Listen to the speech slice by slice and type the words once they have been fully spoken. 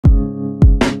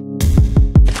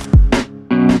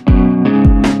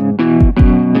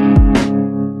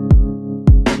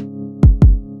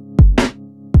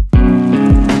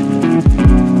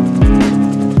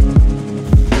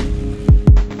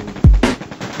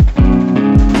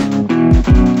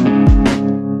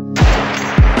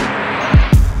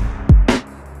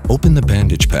Open the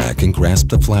bandage pack and grasp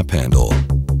the flap handle.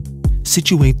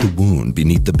 Situate the wound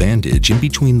beneath the bandage in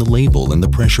between the label and the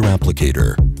pressure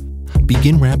applicator.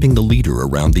 Begin wrapping the leader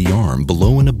around the arm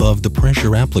below and above the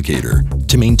pressure applicator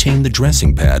to maintain the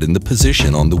dressing pad in the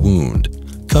position on the wound,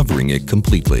 covering it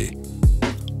completely.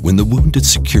 When the wound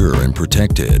is secure and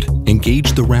protected,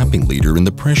 engage the wrapping leader in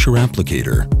the pressure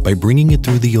applicator by bringing it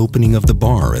through the opening of the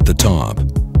bar at the top.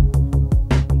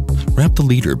 Wrap the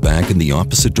leader back in the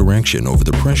opposite direction over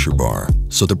the pressure bar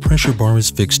so the pressure bar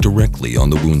is fixed directly on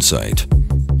the wound site.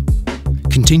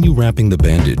 Continue wrapping the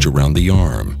bandage around the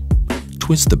arm.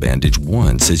 Twist the bandage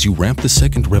once as you wrap the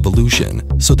second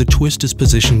revolution so the twist is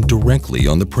positioned directly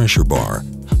on the pressure bar,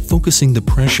 focusing the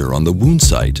pressure on the wound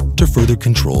site to further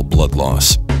control blood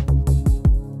loss.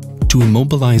 To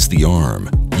immobilize the arm,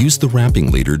 use the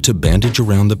wrapping leader to bandage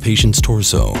around the patient's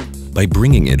torso by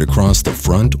bringing it across the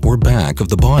front or back of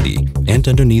the body and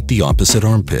underneath the opposite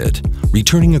armpit,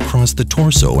 returning across the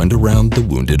torso and around the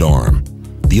wounded arm.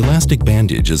 The elastic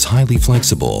bandage is highly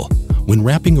flexible. When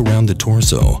wrapping around the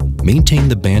torso, maintain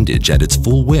the bandage at its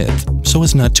full width so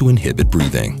as not to inhibit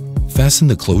breathing. Fasten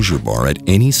the closure bar at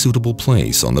any suitable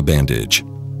place on the bandage.